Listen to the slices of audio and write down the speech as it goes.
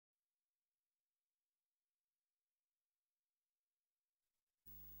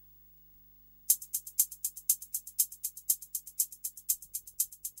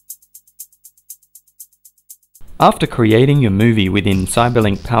After creating your movie within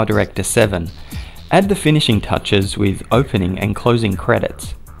CyberLink PowerDirector 7, add the finishing touches with opening and closing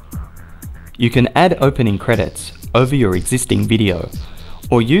credits. You can add opening credits over your existing video,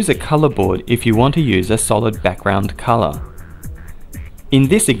 or use a color board if you want to use a solid background color. In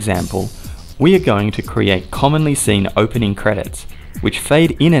this example, we are going to create commonly seen opening credits, which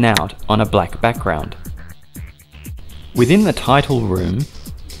fade in and out on a black background. Within the title room,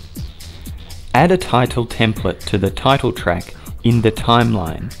 add a title template to the title track in the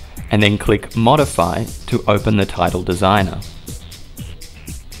timeline, and then click Modify to open the title designer.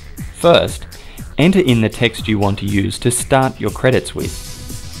 First, enter in the text you want to use to start your credits with.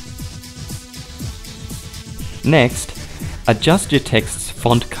 Next, adjust your text's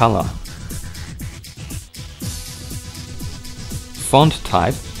font color, font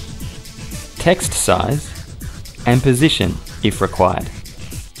type, text size, and position if required.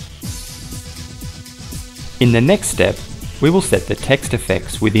 In the next step, we will set the text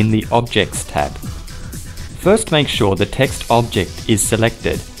effects within the Objects tab. First, make sure the text object is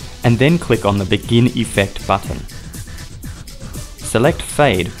selected, and then click on the Begin Effect button. Select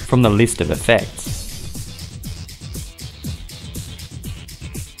Fade from the list of effects.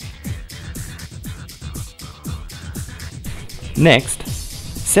 Next,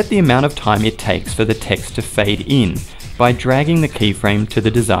 set the amount of time it takes for the text to fade in by dragging the keyframe to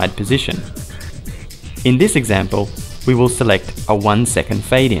the desired position. In this example, we will select a 1-second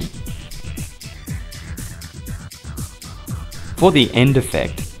fade in. For the end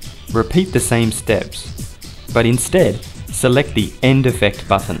effect, repeat the same steps, but instead select the End Effect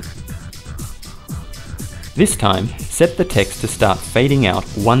button. This time, set the text to start fading out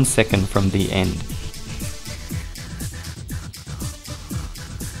 1 second from the end.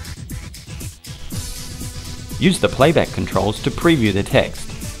 Use the playback controls to preview the text.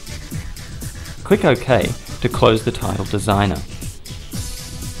 Click OK to close the title designer.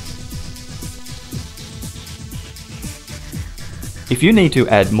 If you need to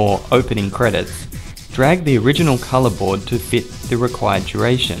add more opening credits, drag the original color board to fit the required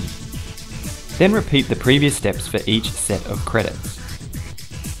duration. Then repeat the previous steps for each set of credits.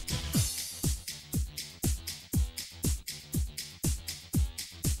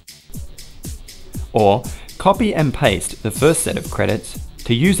 Or copy and paste the first set of credits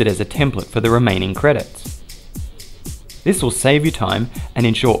to use it as a template for the remaining credits. This will save you time and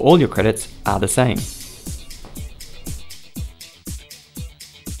ensure all your credits are the same.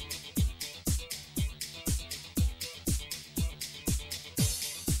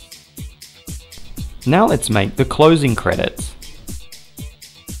 Now let's make the closing credits.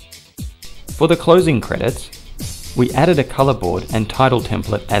 For the closing credits, we added a color board and title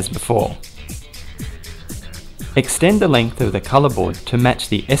template as before. Extend the length of the color board to match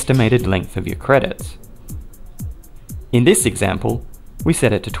the estimated length of your credits. In this example, we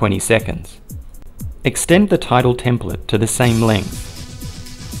set it to 20 seconds. Extend the title template to the same length,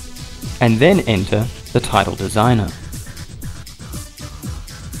 and then enter the title designer.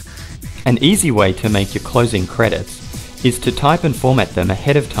 An easy way to make your closing credits is to type and format them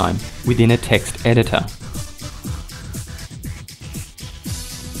ahead of time within a text editor.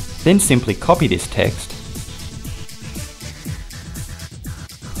 Then simply copy this text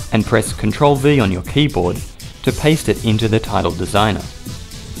and press Ctrl+V on your keyboard to paste it into the title designer.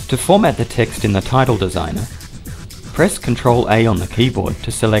 To format the text in the title designer, press Ctrl+A on the keyboard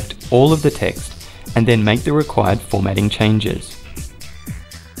to select all of the text and then make the required formatting changes.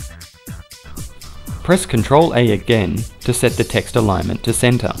 Press Ctrl+A again to set the text alignment to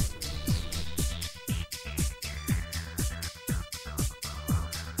center.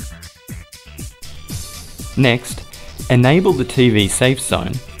 Next, enable the TV safe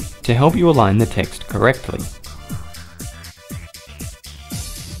zone to help you align the text correctly.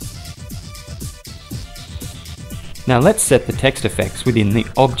 Now let's set the text effects within the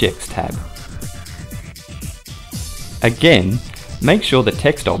Objects tab. Again, make sure the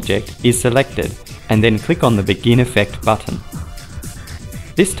text object is selected and then click on the Begin Effect button.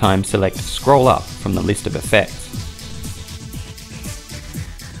 This time select Scroll Up from the list of effects.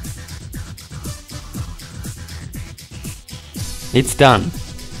 It's done.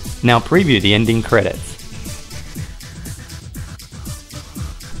 Now preview the ending credits.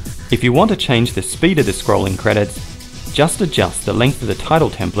 If you want to change the speed of the scrolling credits, just adjust the length of the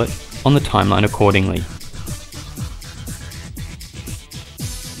title template on the timeline accordingly.